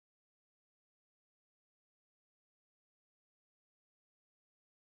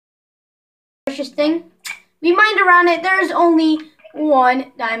precious thing. We mined around it. There's only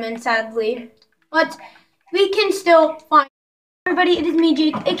one diamond, sadly. But we can still find. Everybody, it is me,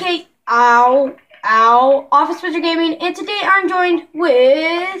 Jake, aka Office Wizard Gaming, and today I'm joined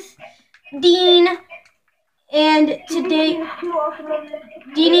with Dean, and today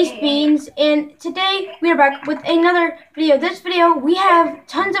Deanie's Beans, and today we are back with another video. This video we have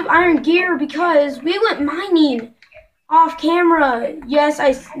tons of iron gear because we went mining off camera. Yes,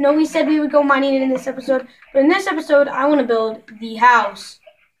 I know we said we would go mining in this episode, but in this episode I want to build the house.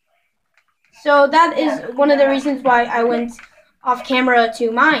 So that is one of the reasons why I went off camera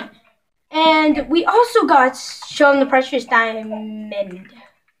to mine. And we also got shown the precious diamond.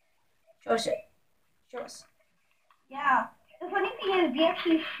 Show us it. Show us. Yeah. The funny thing is we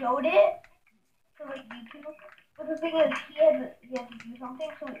actually showed it to like YouTube. But the thing is he had to do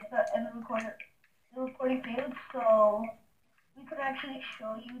something so and the recording failed, so we could actually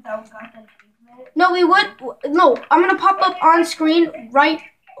show you that we got the achievement. No, we would. No, I'm gonna pop up on screen right.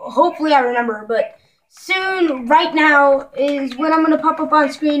 Hopefully I remember, but soon, right now, is when I'm gonna pop up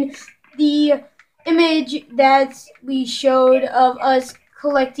on screen the image that we showed of us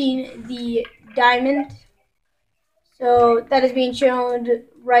collecting the diamond. So that is being shown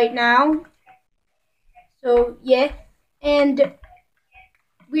right now. So yeah, and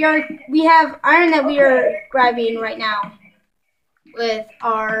we have iron that we are grabbing right now with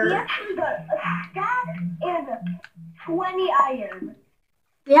our. We actually got a stack and 20 iron.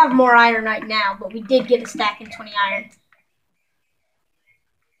 We have more iron right now, but we did get a stack and 20 iron.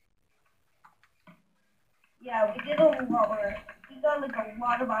 Yeah, we did a lot more. We got like a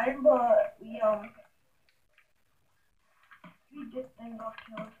lot of iron, but we just didn't go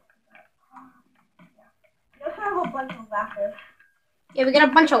kill. Yeah. We also have a bunch of lapis. Yeah, we got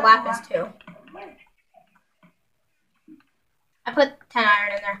a bunch of lapis too. I put 10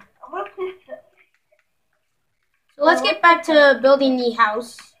 iron in there. I'm gonna place it. So let's get back to building the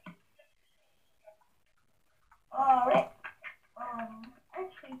house. Alright.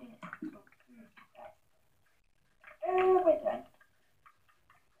 Actually, wait then.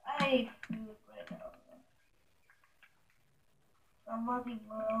 I need food right now. Somebody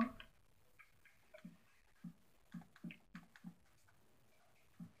will.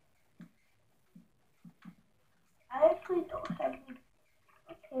 I actually don't have any.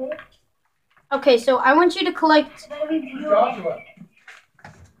 Okay. Okay, so I want you to collect. Joshua.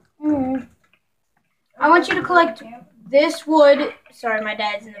 I want you to collect this wood. Sorry, my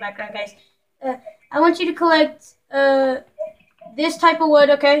dad's in the background, guys. I want you to collect this type of wood,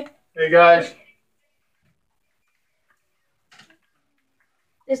 okay? Hey guys.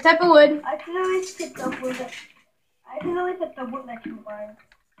 This type of wood. I can always pick up with it. I can always pick up with that you buy.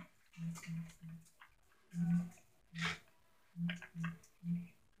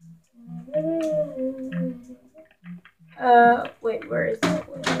 Wait, where is that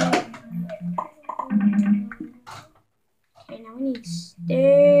wood? Okay, now we need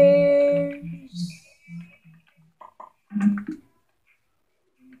stairs.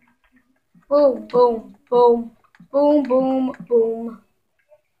 Boom, boom, boom, boom, boom, boom.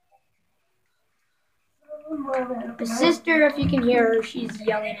 My sister, if you can hear her, she's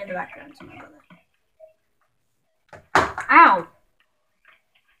yelling in the background. So my brother. Ow!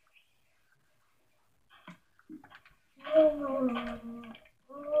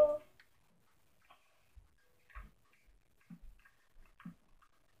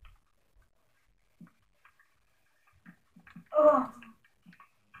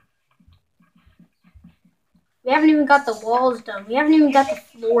 We haven't even got the walls done. We haven't even got the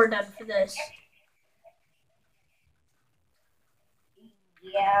floor done for this.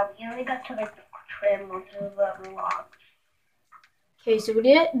 Yeah, we only got to like the trim most of the logs. Okay, so do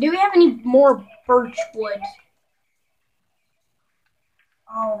we have any more birch wood?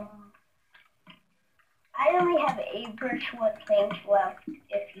 I only have 8 birchwood planks left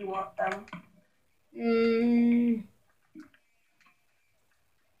if you want them.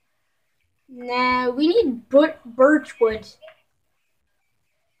 Nah, we need birch wood.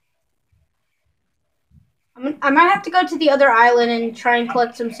 I might have to go to the other island and try and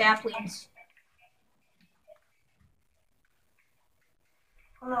collect some saplings.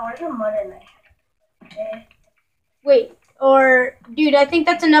 Oh no, there's some mud in there. Okay. Wait, or dude, I think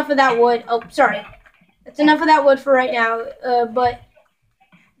that's enough of that wood. Oh, sorry. That's enough of that wood for right now. But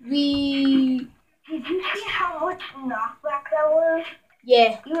we. Did you see how much knockback that was?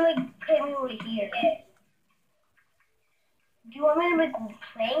 Yeah. You like came over here. Do you want me to make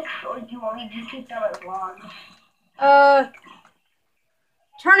planks or do you want me to keep them as logs?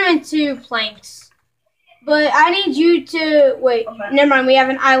 Turn them into planks. But I need you to wait. Okay. Never mind. We have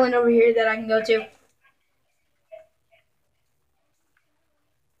an island over here that I can go to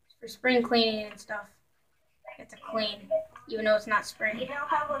for spring cleaning and stuff. It's a clean, even though it's not We spring. now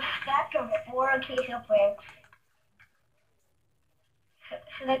have a stack of 4 acacia planks.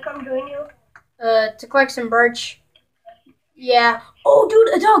 Should I come join you? To collect some birch. Yeah. Oh, dude,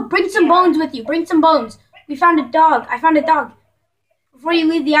 a dog. Bring some bones with you. Bring some bones. We found a dog. I found a dog. Before you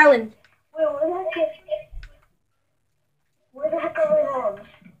leave the island. Wait, where the heck are my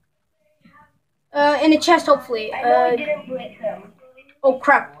bones? In a chest, hopefully. I know I didn't break them. Oh,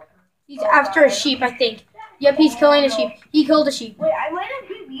 crap. He's after a sheep, I think. Yep, he's killing a sheep. He killed a sheep. Wait, I might have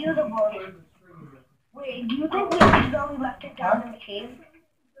given you the bones. Wait, do you think we accidentally left it down in the cave?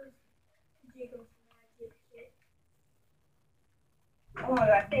 Oh my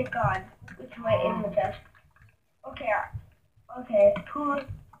god, thank God. It's right in the desk. Okay, okay. Who's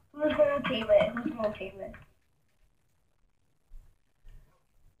gonna tame it? Who's gonna tame it?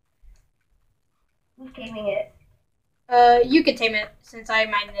 Who's taming it? You could tame it since I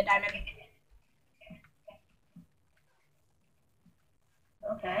mined the diamond.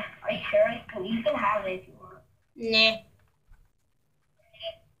 Okay. Are you sure? You can have it if you want. Nah.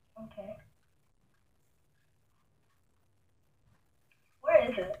 Okay. Where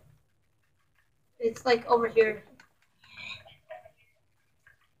is it? It's like over here.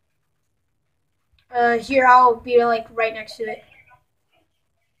 Here I'll be like right next to it.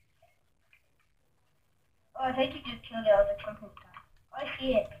 Oh, I think you just killed it. I was like, something like that. I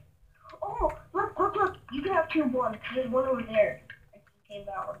see it. Oh, look. You can have 2 bones. There's one over there. I can tame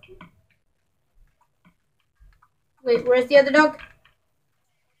that one too. Wait, where's the other dog?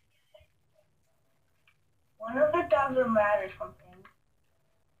 One of the dogs are mad or something.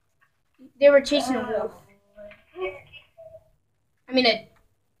 They were chasing a wolf. I mean a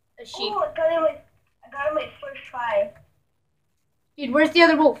sheep. Oh, I got him my first try. Dude, where's the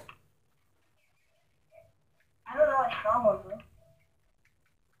other wolf? I don't know, I saw one though.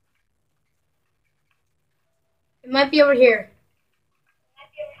 It might be over here.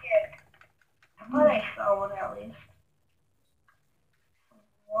 I thought I saw one at least.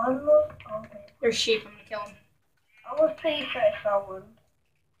 One was okay. There's sheep. I'm gonna kill him. I was pretty sure I saw one.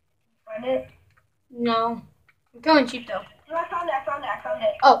 Find it? No. I'm killing sheep though. No, I found it.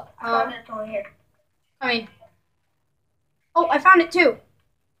 Oh, I found it, it's over here. coming. Oh, I found it too.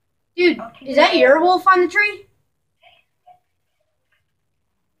 Dude, is that your wolf on the tree?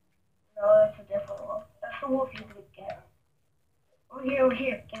 No, that's a different wolf. That's the wolf you would get. Over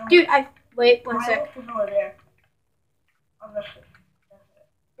here. Get over Dude, wait, one My sec. wolf is over there. On the ship.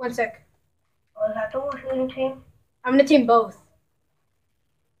 One sec. Oh, is that the wolf you're gonna tame? I'm gonna tame both.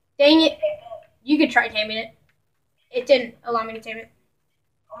 Dang it. You could try taming it. It didn't allow me to tame it.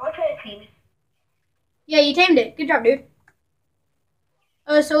 I'm gonna try to tame it. Yeah, you tamed it. Good job, dude.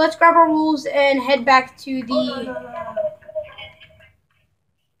 So let's grab our wolves and head back to the No.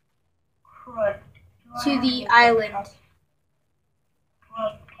 Crud. to the island. Crud.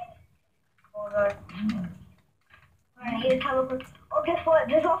 Hold on. I need to teleport. Oh, guess what?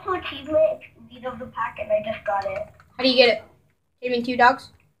 There's also an achievement, Lead of the Pack, and I just got it. How do you get it? Taming 2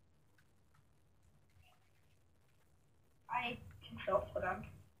 dogs? I think so. Hold on.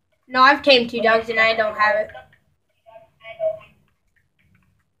 No, I've tamed 2 dogs and I don't have it.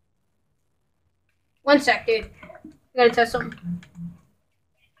 One sec, dude. I gotta test something.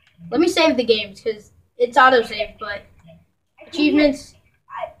 Let me save the games because it's auto-saved, but achievements.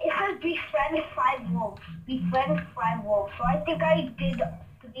 It says befriend 5 wolves. Befriend 5 wolves. So I think I did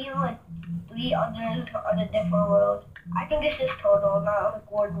 3 others on a different world. I think this is total, not like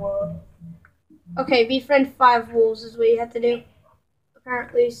one world. Okay, befriend 5 wolves is what you have to do.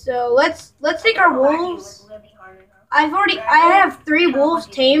 Apparently, so let's take our wolves. I have 3 wolves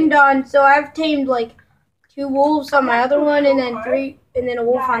tamed on, so I've tamed like 2 wolves on my other one, and then a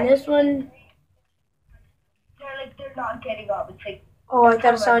wolf on this one. They're not getting up. It's like, Oh, I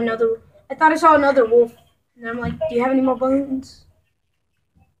thought I saw another wolf, and I'm like, do you have any more bones?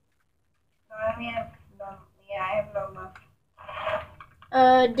 no, I mean, I have none. Yeah, I have none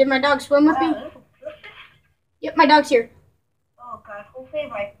left. Did my dog swim with me? Yep, my dog's here. Oh god, hopefully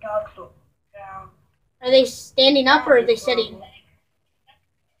my dogs will down. Are they standing up or are they sitting?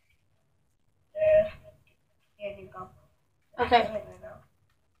 They're standing up. Okay, I don't know.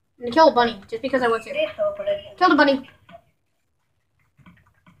 I'm gonna kill a bunny just because I want to. They so, but I Kill the bunny.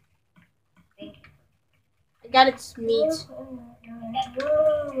 think. I got its meat.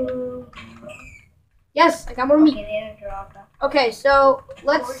 Yes, I got more meat. Okay, they didn't drop that. Okay, so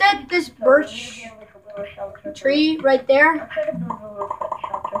let's set this birch tree right there. I'll try to build a little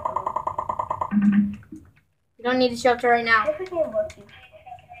shelter for them. We don't need a shelter right now. If we can look you.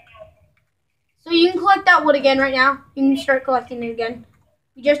 So you can collect that wood again right now. You can start collecting it again.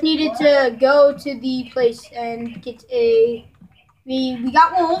 We just needed to go to the place and get a... We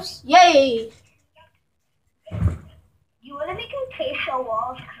got wolves. Yay! You want to make a queso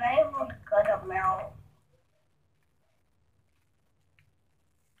walls? Because I have a good amount.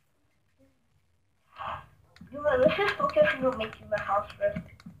 Let's just focus on making the house first.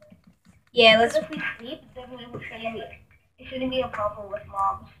 Yeah, let's... If we sleep, then it shouldn't be a problem with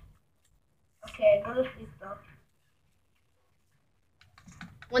mobs. Okay, go to sleep though.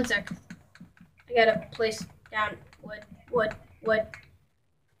 1 sec. I gotta place down wood.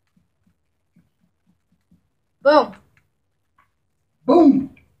 Boom.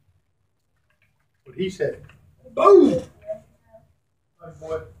 Boom. What he said. Boom. Oh,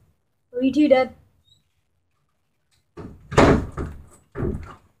 boy. Oh, you too, Dad.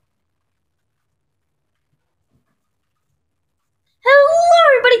 Hello,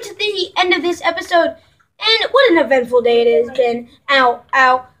 everybody, to the end of this episode. And what an eventful day it has been.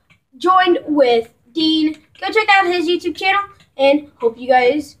 Ow. Joined with Dean. Go check out his YouTube channel. And hope you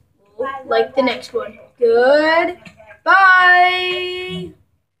guys will like the next one. Goodbye.